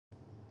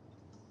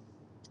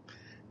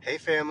Hey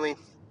family,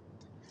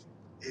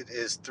 it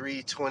is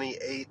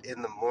 3:28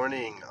 in the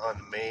morning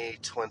on May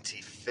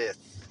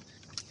 25th,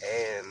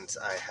 and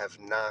I have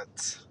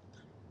not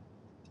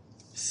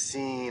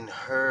seen,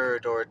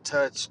 heard, or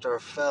touched, or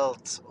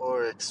felt,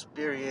 or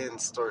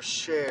experienced, or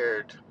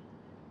shared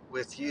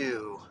with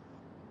you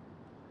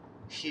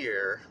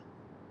here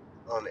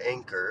on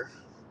Anchor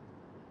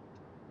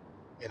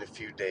in a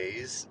few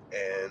days,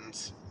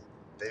 and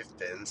they've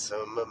been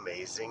some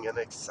amazing and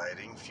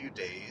exciting few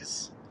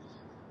days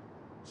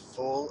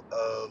full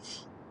of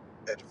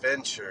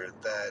adventure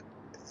that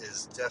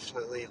is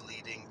definitely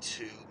leading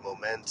to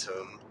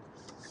momentum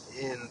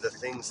in the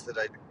things that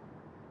I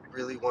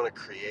really want to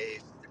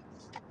create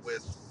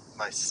with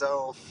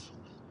myself,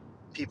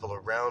 people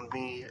around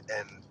me,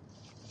 and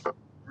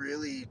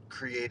really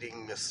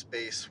creating a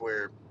space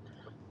where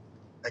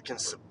I can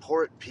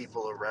support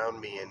people around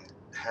me and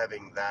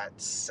having that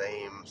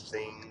same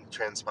thing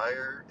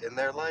transpire in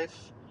their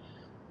life.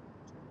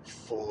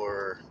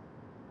 For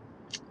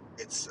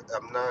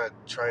I'm not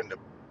trying to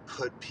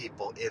put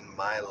people in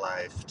my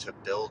life to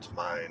build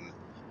mine.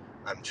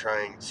 I'm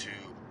trying to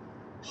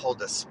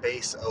hold a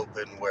space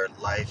open where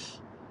life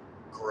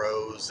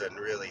grows and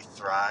really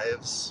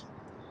thrives.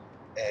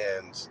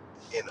 And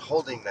in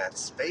holding that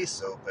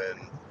space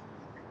open,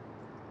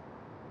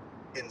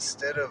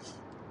 instead of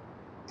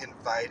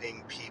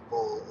inviting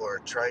people or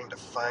trying to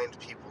find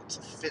people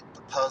to fit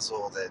the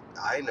puzzle that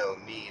I know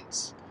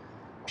needs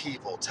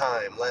people,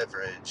 time,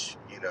 leverage,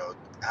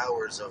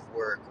 hours of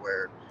work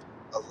where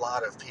a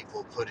lot of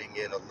people putting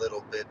in a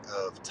little bit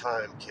of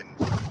time can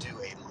do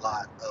a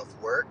lot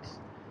of work.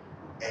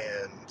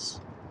 And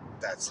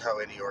that's how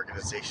any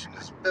organization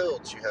is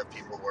built. You have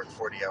people work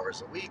 40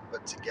 hours a week,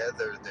 but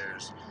together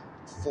there's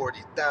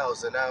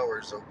 40,000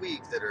 hours a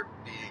week that are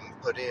being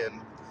put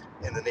in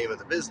the name of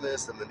the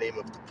business, in the name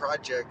of the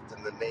project,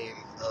 in the name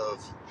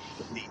of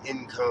the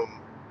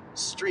income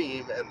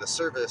stream and the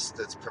service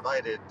that's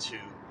provided to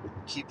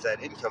keep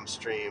that income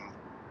stream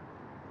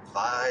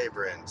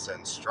vibrant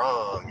and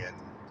strong and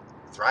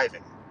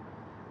thriving.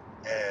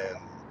 And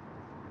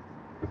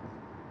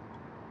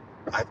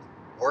I'm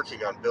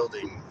working on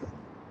building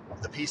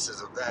the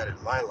pieces of that in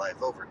my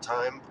life over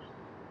time.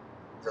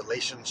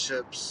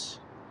 Relationships,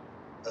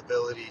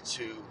 ability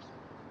to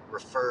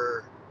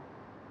refer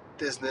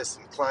business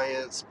and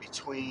clients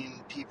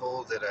between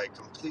people that I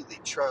completely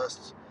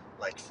trust,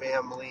 like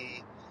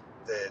family,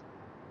 that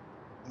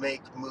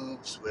make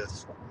moves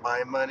with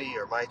my money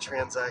or my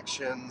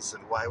transactions.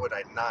 And why would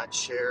I not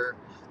share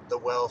the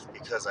wealth?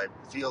 Because I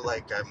feel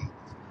like I'm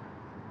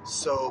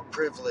so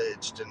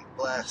privileged and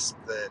blessed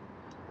that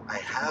I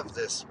have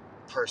this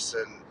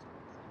person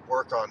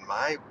work on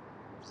my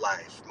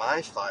life,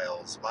 my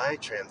files, my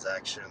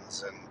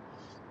transactions, and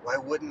why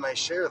wouldn't I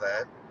share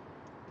that?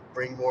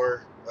 Bring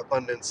more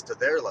abundance to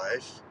their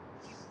life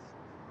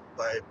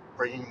by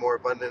bringing more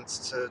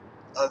abundance to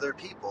other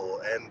people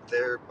and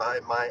thereby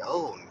my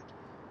own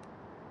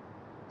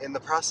in the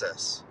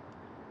process.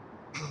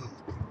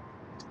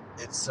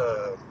 It's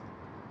the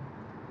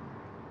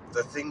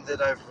thing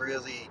that I've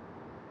really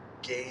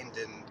gained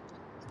in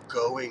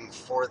going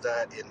for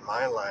that in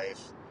my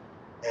life,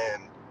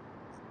 and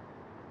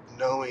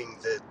knowing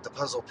that the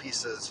puzzle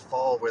pieces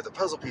fall where the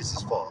puzzle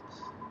pieces fall,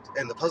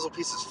 and the puzzle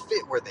pieces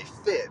fit where they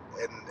fit,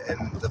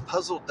 and the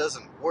puzzle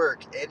doesn't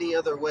work any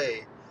other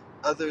way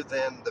other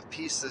than the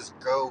pieces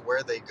go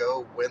where they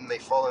go when they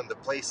fall into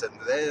place, and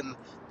then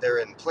they're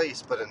in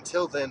place. But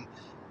until then,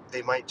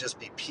 they might just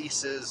be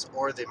pieces,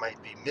 or they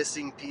might be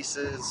missing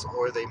pieces,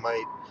 or they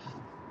might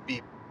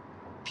be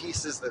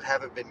pieces that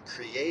haven't been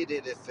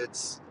created if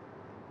it's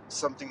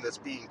something that's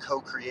being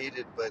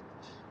co-created. But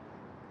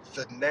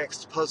the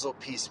next puzzle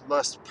piece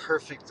must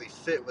perfectly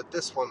fit with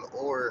this one,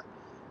 or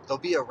there'll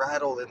be a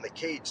rattle in the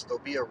cage, there'll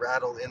be a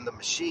rattle in the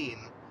machine,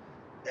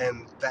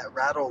 and that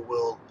rattle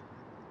will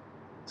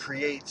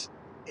create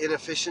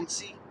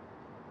inefficiency,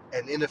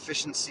 and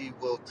inefficiency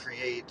will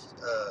create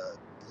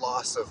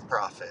loss of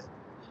profit.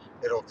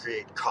 It'll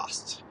create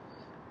cost,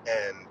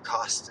 and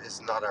cost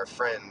is not our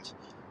friend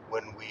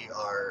when we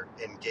are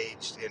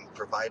engaged in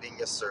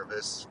providing a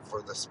service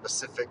for the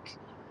specific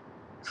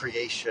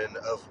creation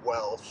of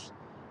wealth.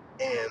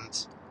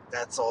 And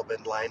that's all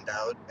been lined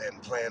out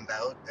and planned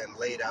out and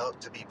laid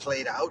out to be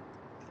played out,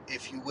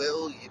 if you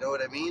will, you know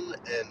what I mean?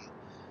 And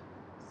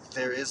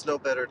there is no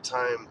better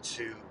time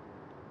to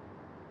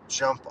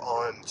jump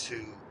on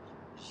to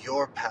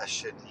your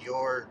passion,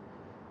 your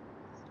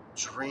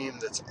dream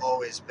that's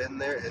always been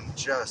there, and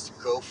just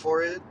go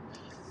for it.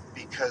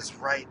 Because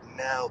right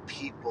now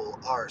people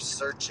are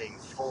searching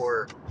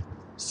for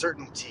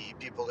certainty,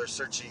 people are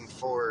searching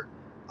for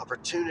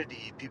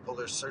opportunity, people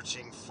are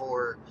searching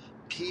for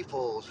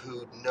people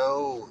who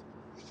know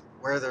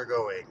where they're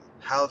going,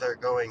 how they're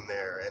going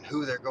there, and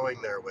who they're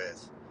going there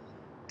with.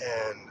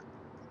 And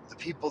the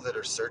people that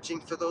are searching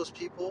for those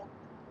people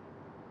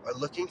are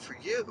looking for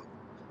you.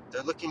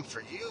 They're looking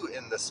for you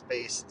in the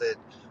space that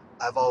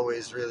I've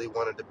always really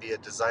wanted to be a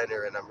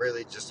designer, and I'm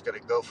really just going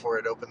to go for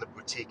it, open the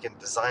boutique and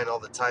design all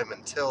the time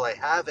until I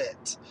have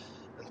it,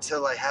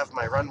 until I have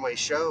my runway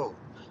show,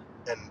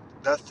 and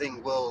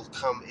nothing will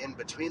come in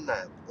between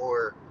that.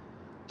 Or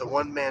the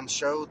one man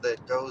show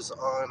that goes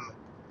on,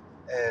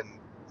 and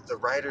the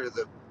writer,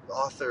 the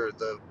author,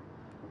 the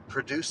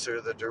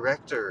producer, the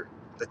director,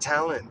 the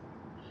talent,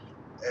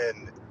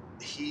 and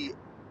he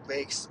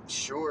makes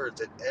sure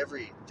that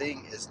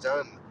everything is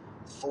done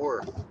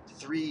for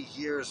 3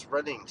 years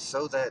running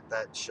so that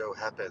that show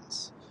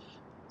happens.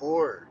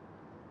 Or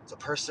the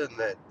person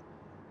that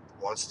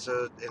wants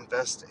to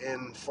invest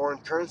in foreign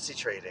currency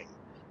trading,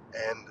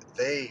 and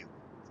they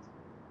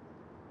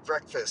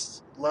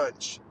breakfast,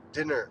 lunch,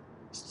 dinner,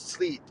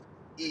 sleep,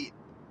 eat,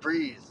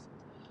 breathe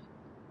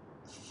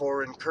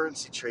foreign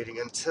currency trading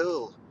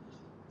until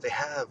they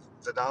have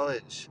the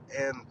knowledge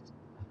and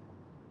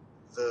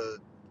the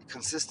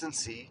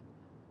consistency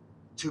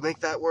to make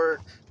that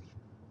work.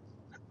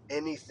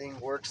 Anything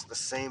works the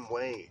same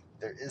way.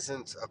 There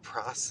isn't a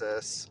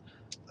process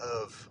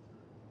of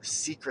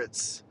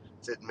secrets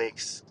that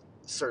makes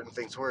certain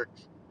things work.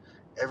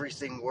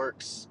 Everything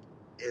works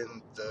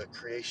in the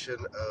creation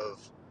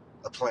of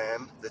a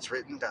plan that's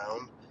written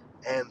down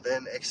and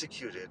then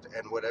executed,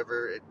 and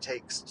whatever it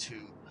takes to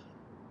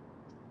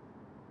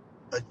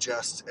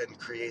adjust and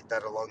create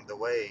that along the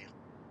way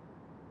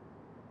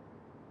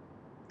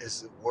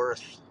is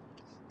worth,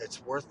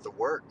 it's worth the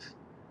work.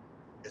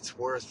 It's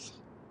worth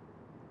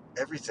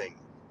everything.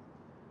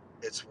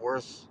 It's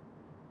worth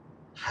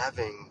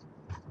having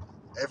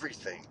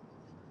everything.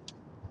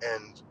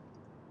 And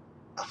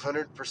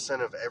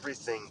 100% of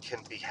everything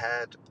can be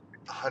had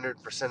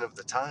 100% of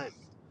the time.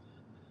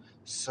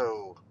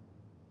 So,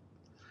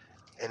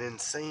 and in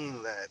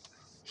saying that,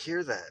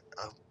 hear that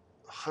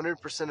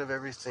 100% of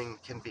everything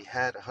can be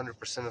had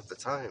 100% of the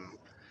time.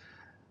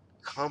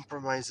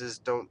 Compromises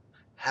don't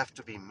have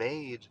to be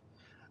made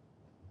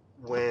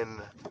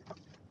when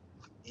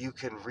you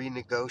can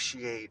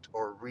renegotiate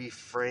or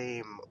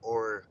reframe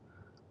or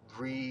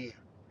reconnect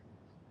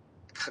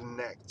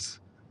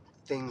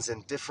things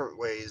in different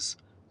ways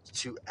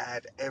to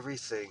add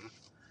everything.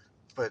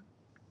 But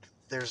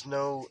there's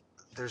no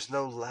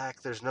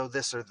lack, there's no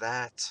this or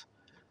that,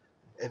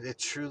 and it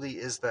truly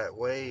is that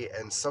way.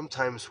 And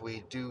sometimes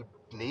we do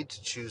need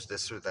to choose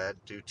this or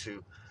that due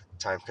to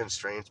time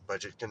constraints,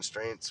 budget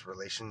constraints,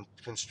 relation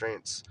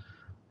constraints,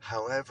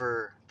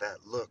 however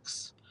that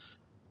looks.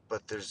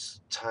 But there's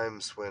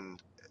times when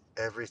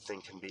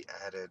everything can be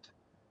added.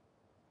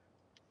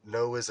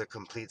 No is a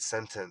complete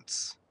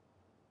sentence,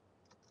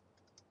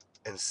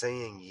 and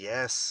saying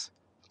yes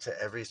to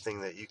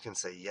everything that you can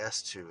say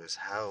yes to is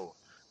how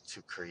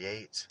to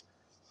create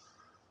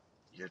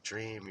your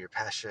dream, your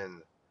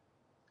passion,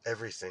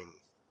 everything.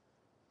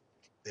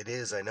 It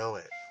is, I know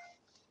it.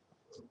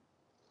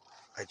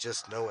 I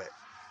just know it.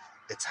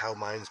 It's how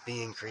mine's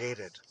being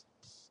created.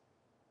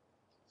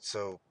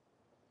 So,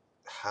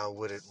 how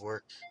would it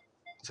work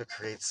to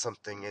create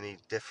something any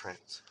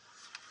different?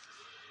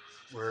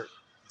 We're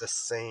the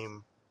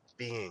same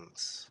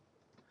beings.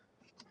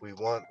 We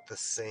want the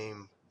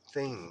same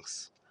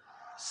things.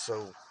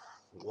 So,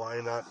 why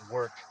not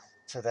work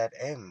to that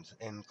end,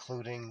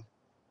 including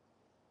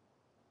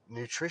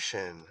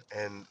nutrition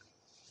and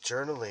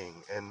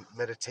journaling and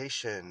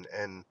meditation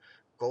and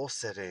goal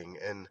setting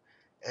and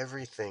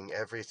everything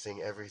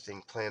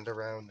planned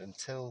around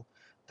until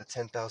the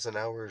 10,000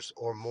 hours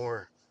or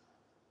more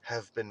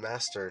have been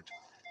mastered.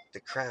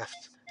 The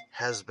craft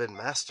has been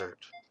mastered.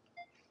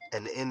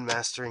 And in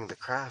mastering the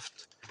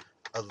craft,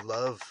 a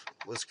love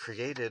was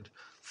created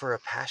for a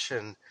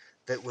passion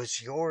that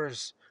was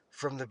yours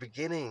from the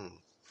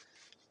beginning.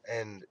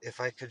 And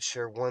if I could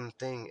share one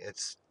thing,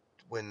 it's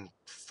when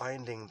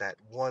finding that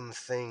one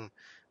thing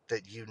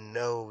that you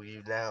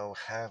now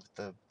have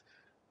the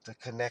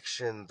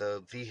connection,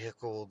 the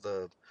vehicle,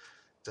 the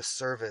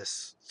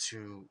service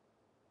to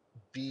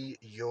be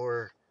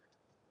your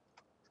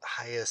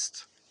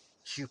highest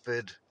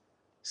Cupid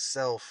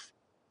self,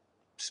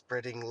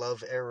 spreading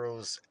love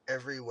arrows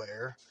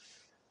everywhere,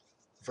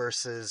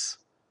 versus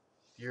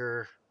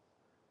your,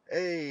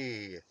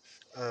 hey,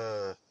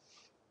 uh,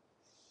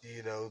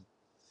 you know,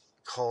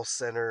 call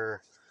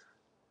center,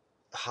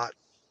 hot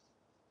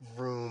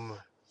room,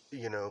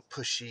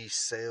 pushy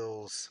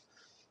sales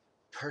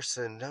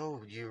person.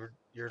 No,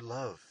 you're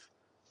love,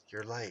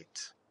 you're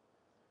light,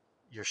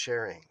 you're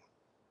sharing.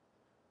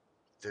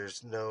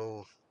 There's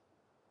no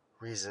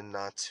reason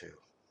not to,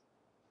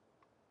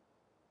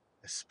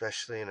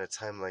 especially in a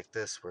time like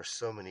this where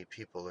so many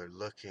people are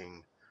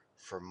looking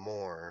for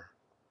more.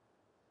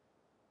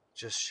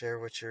 Just share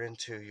what you're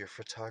into, your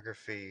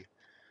photography,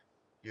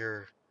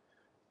 your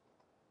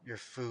your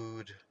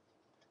food,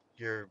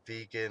 your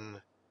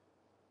vegan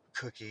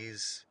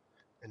cookies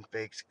and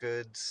baked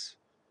goods,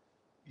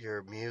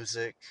 your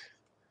music,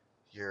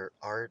 your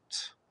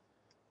art,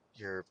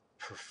 your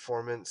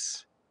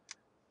performance,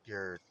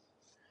 your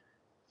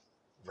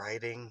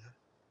writing,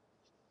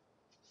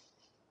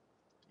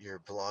 your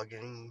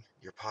blogging,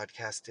 your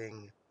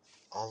podcasting,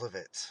 all of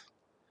it.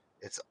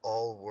 It's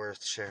all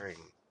worth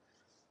sharing.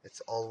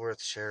 It's all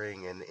worth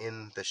sharing, and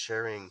in the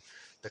sharing,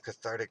 the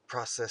cathartic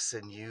process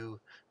in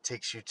you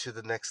takes you to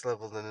the next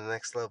level, and the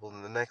next level,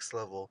 and the next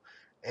level,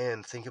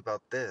 And think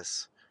about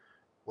this.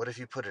 What if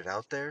you put it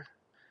out there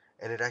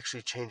and it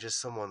actually changes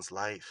someone's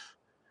life?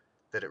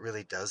 That it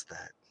really does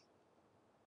that.